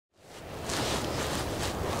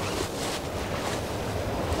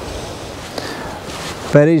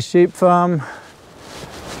Betty's sheep farm.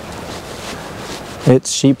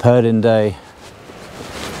 It's sheep herding day.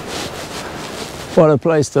 What a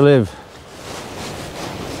place to live.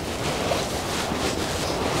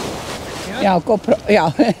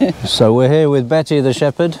 So we're here with Betty the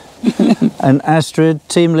shepherd and Astrid,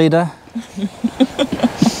 team leader.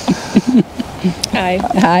 Hi.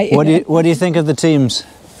 Hi. What do you think of the teams?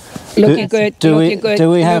 Looking good. Do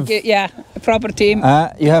we have? Yeah, a proper team.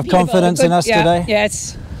 You have confidence in us today?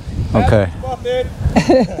 Yes. Okay.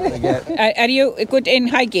 Are you good in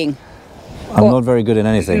hiking? I'm not very good in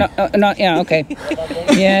anything. No, yeah, okay.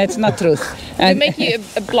 Yeah, it's not truth. They make you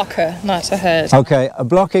a blocker, not a herd. Okay, a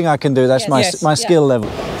blocking I can do. That's my skill level.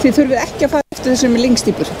 Þið þurfið ekki að fara eftir þessum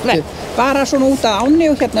lengstýpur. Bara svona út að ánni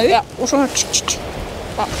og hérna upp og svona.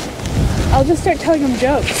 I'll just start telling them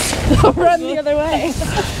jokes. Run the other way.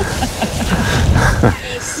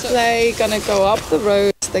 They're gonna go up the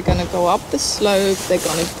road, they're gonna go up the slope, they're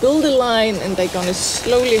gonna build a line and they're gonna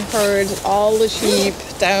slowly herd all the sheep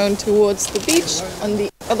down towards the beach on the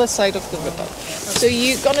other side of the river. So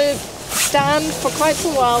you're gonna stand for quite a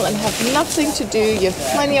while and have nothing to do. You have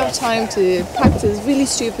plenty of time to practice really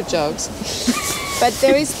stupid jokes. But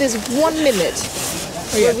there is this 1 minute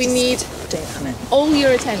where we need all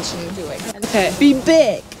your attention doing. Okay. Be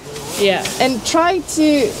big. Yeah. And try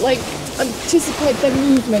to anticipate the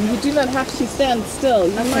movement. You do not have to stand still.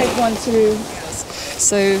 You might want to.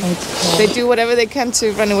 So they do whatever they can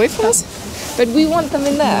to run away from us, but we want them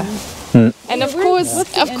in there. And of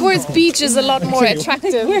course, beach is a lot more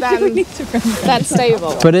attractive than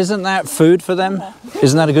stable. But isn't that food for them?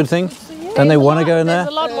 Isn't that a good thing? Don't they want to go in there? There's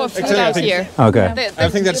a lot more food out here. Okay. I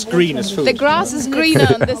think that's green as food. The grass is greener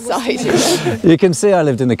on this side. You can see I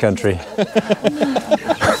lived in the country.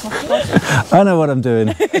 I know what I'm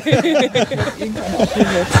doing.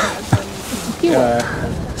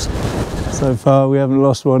 So far we haven't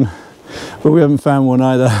lost one, but we haven't found one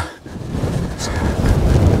either.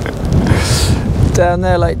 Down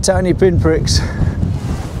there like tiny pinpricks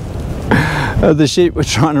of the sheep we're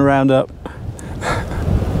trying to round up.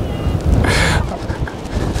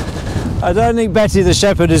 I don't think Betty the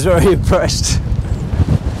shepherd is very impressed.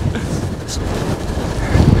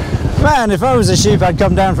 Man, if I was a sheep I'd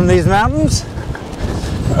come down from these mountains.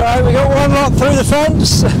 Right, we got one lot through the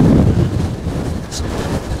fence.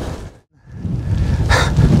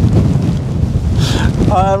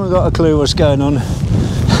 I haven't got a clue what's going on.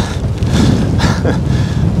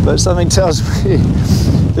 But something tells me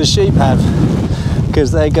the sheep have,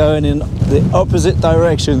 because they're going in the opposite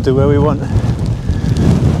direction to where we want.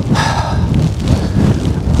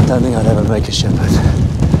 I don't think I'd ever make a shepherd.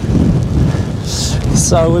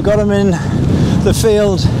 So we've got them in the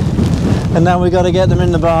field and now we've got to get them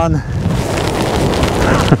in the barn.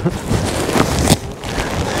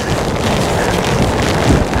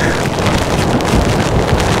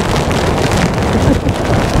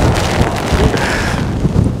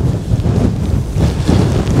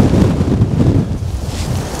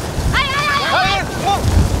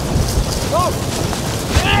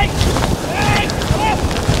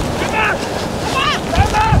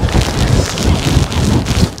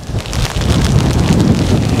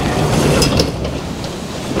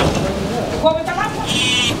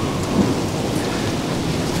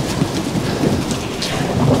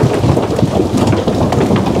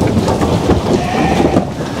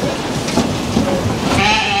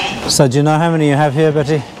 So do you know how many you have here,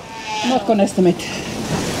 Betty? Not gonna estimate.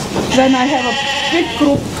 Then I have a big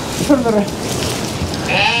group further.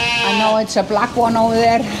 I know it's a black one over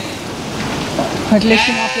there. But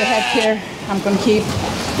lifting up your head here, I'm gonna keep.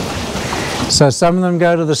 So some of them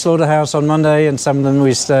go to the slaughterhouse on Monday and some of them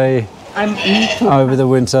we stay over the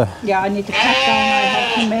winter. Yeah, I need to cut down, I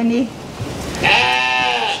have too many.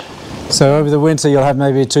 So over the winter you'll have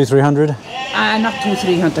maybe 200-300? Not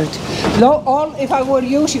 200-300. If I were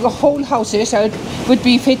using a whole houses, I would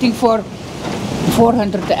be fitting for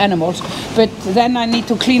 400 animals. But then I need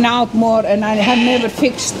to clean out more, and I have never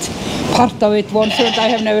fixed part of it. 1/3 I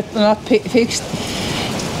have never not fixed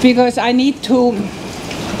because I need to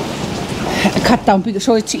cut down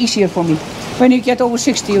so it's easier for me. When you get over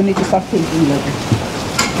 60, you need to start thinking like that.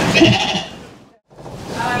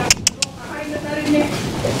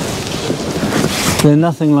 They're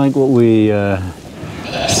nothing like what we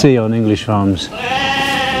see on English farms.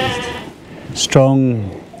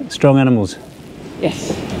 Strong animals.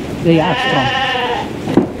 Yes, they are strong.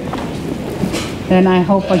 Then I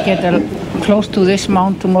hope I get close to this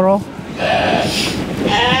mount tomorrow.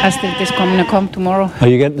 Astrid is going to come tomorrow. Are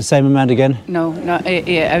you getting the same amount again? No,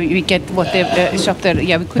 yeah, we get what is up there.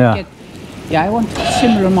 Yeah, we could get. Yeah, I want a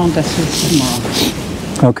similar amount as this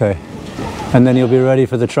tomorrow. Okay. And then you'll be ready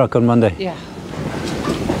for the truck on Monday. Yeah.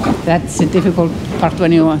 That's the difficult part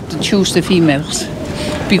when you want to choose the females.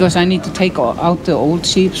 Because I need to take out the old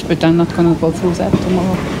sheep, but I'm not going to go through that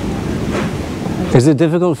tomorrow. Is it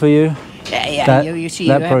difficult for you? Yeah, you see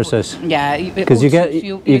that process. Yeah, because you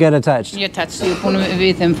get attached. You attach. You've been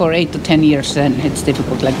with them for 8 to 10 years, then it's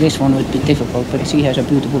difficult. Like this one would be difficult, but she has a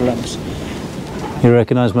beautiful lumps. You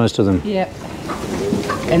recognize most of them. Yeah,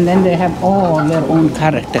 and then they have all their own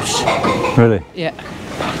characters. Really? Yeah,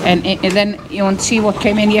 and then you want to see what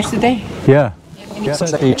came in yesterday? Yeah.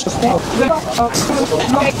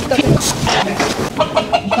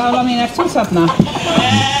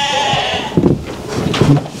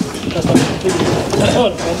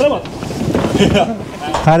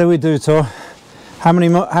 How do we do, Tor? How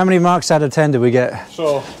many marks out of 10 did we get?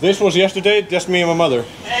 So this was yesterday, just me and my mother.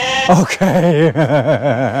 Okay.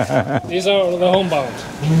 These are the homebound.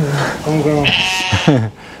 Homegrown.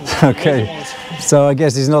 Okay. So I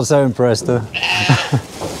guess he's not so impressed, though.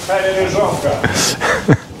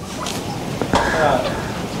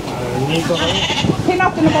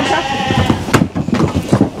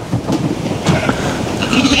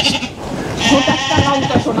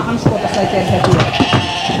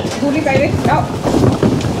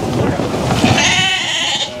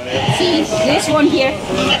 See this one here.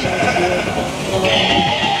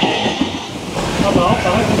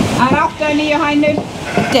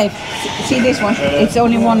 Dave, see this one? It's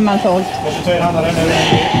only 1 month old.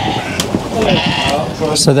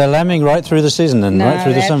 So they're lambing right through the season then, right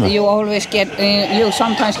through the summer? You always get, you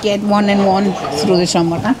sometimes get 1 and 1 through the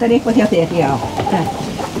summer. Vantar eitthvað hjá þér, já.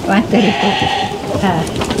 Vantar eitthvað.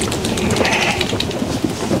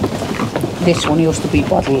 This one used to be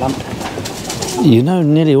bottle lamb. You know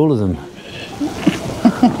nearly all of them.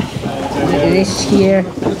 This here,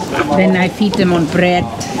 then I feed them on bread.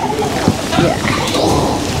 Yeah.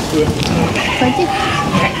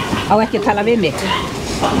 Á ekki að tala við mig.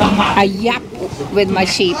 I yap with my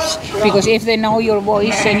sheep because if they know your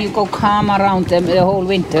voice and you go calm around them the whole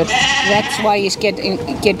winter, that's why it's get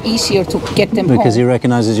easier to get them because home. he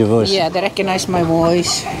recognizes your voice. Yeah, they recognize my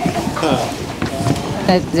voice.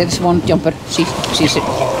 There's one jumper. She's beautiful.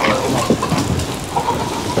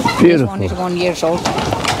 This one is 1 year old.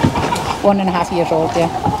 1.5 years old, yeah.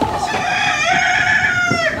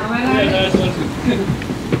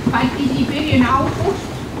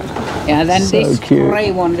 Yeah, then So this cute.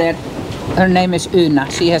 grey one there, her name is Una.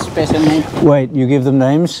 She has special name. Wait, you give them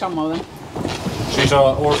names? Some of them. She's an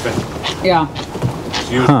orphan. Yeah,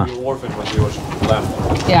 She used to be an orphan when she was lamb.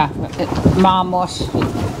 yeah. Mom was.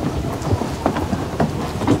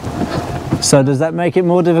 So does that make it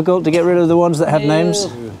more difficult to get rid of the ones that have names?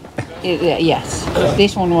 Yes.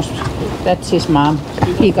 This one was, that's his mom.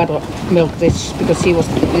 He got milk this because he was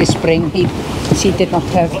this spring. She did not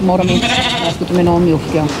have more milk.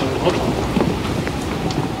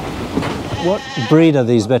 What breed are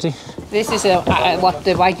these, Betty? This is what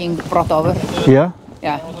the Viking brought over. Yeah?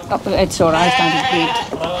 Yeah, it's our Icelandic breed.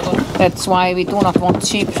 That's why we do not want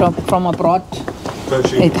sheep from abroad.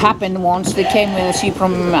 It happened once. They came with a sheep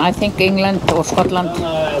from, I think, England or Scotland.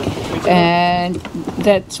 And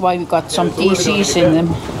that's why we got some disease in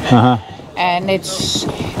them. And it's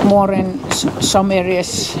more in some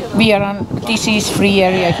areas. We are a disease-free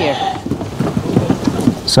area here.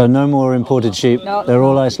 So no more imported sheep. No, They're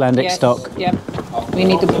all Icelandic stock. Yep. We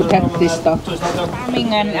need to protect this stock.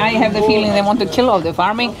 Farming, and I have the feeling they want to kill all the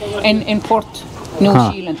farming and import New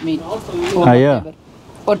Zealand meat. Or yeah.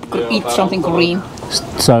 Or eat something green.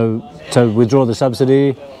 So withdraw the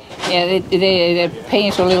subsidy. Yeah, they're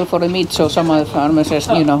paying so little for the meat, so some of the farmers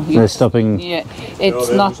are, you know. They're stopping. Yeah, it's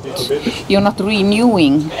not. You're not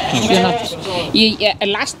renewing. You're not.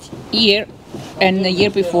 Last year and the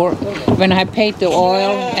year before, when I paid the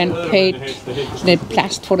oil and paid the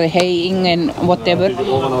plast for the haying and whatever,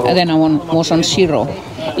 and then I was on zero.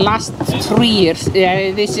 Last 3 years,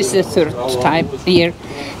 this is the third year,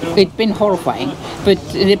 it's been horrifying. But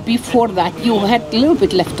before that, you had a little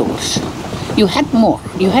bit leftovers. You had more.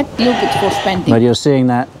 You had a little bit for spending. But you're seeing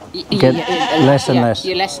that get less and less.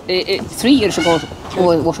 3 years ago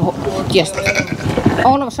was just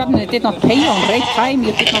all of a sudden it did not pay on right time.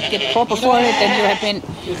 You did not get proper for it, and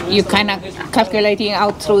you kind of calculating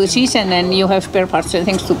out through the season, and you have spare parts and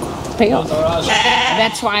things to pay off.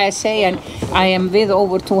 That's why I say, and I am with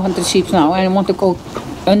over 200 sheep now, and I want to go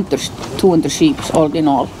under 200 sheep all in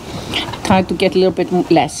all. Try to get a little bit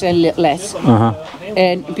less and less,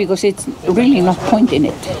 and because it's really not point in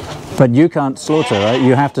it. But you can't slaughter, right?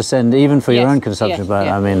 You have to send even for your own consumption. Yes, but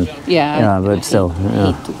yeah. I mean, but still,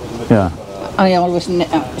 yeah. I always,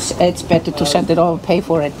 it's better to send it all, pay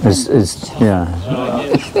for it. Yeah.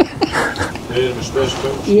 Meidän med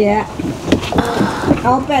spidspøl. Ja.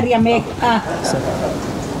 Afberger mig.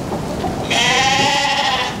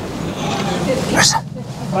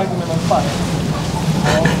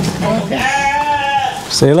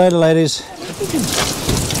 See you later, ladies.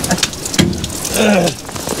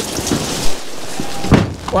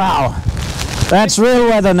 Wow, that's real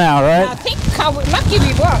weather now, I right? think how lucky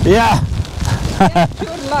we were. Yeah.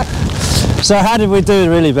 Pure luck. So how did we do,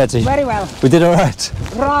 really, Betty? Very well. We did all right.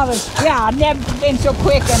 Rather. Yeah, I've never been so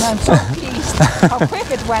quick, and I'm so pleased how quick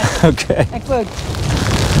it went. Okay. And good.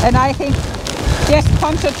 And I think just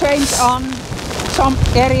concentrate on some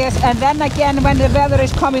areas, and then again, when the weather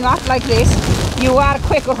is coming up like this, you are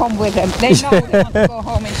quicker home with them. They know they want to go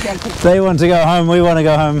home in shelter. They want to go home. We want to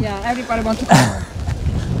go home. Yeah, everybody wants to go home.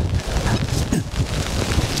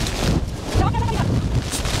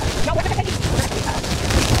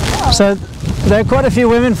 So there are quite a few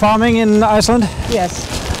women farming in Iceland. Yes.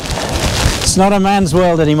 It's not a man's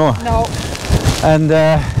world anymore. No. And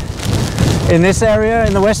in this area,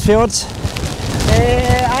 in the Westfjords,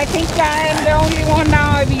 I think I'm the only one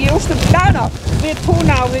now. We used to no, we're two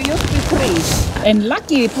now. We used to be three. And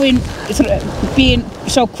lucky being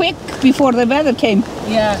so quick before the weather came.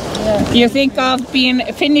 Yeah, yeah. You think of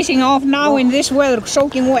finishing off now in this weather,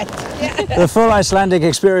 soaking wet. the full Icelandic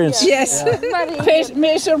experience. Yes.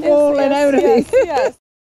 Miserable and everything. Yes.